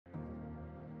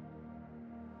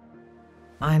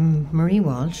I'm Marie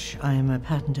Walsh. I'm a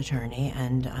patent attorney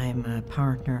and I'm a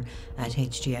partner at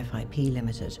HDF IP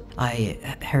Limited. I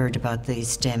heard about the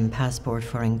STEM Passport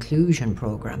for Inclusion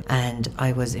programme and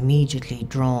I was immediately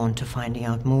drawn to finding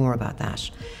out more about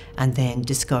that, and then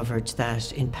discovered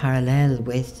that in parallel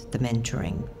with the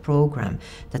mentoring programme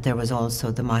that there was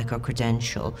also the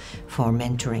micro-credential for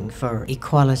mentoring for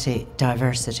equality,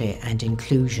 diversity and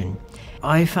inclusion.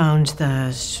 I found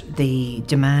that the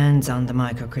demands on the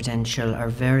micro-credential are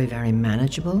very, very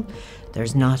manageable.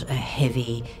 There's not a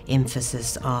heavy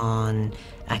emphasis on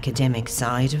academic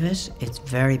side of it. It's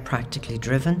very practically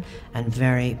driven and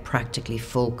very practically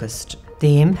focused.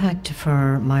 The impact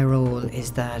for my role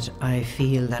is that I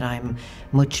feel that I'm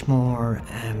much more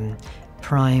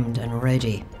primed and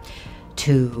ready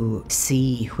to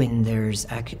see when there's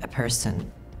a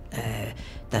person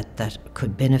that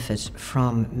could benefit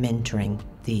from mentoring.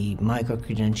 The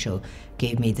micro-credential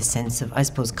gave me the sense of, I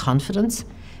suppose, confidence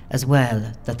as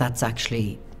well, that that's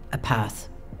actually a path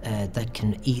that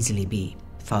can easily be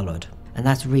followed. And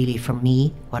that's really, for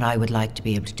me, what I would like to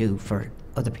be able to do for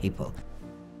other people.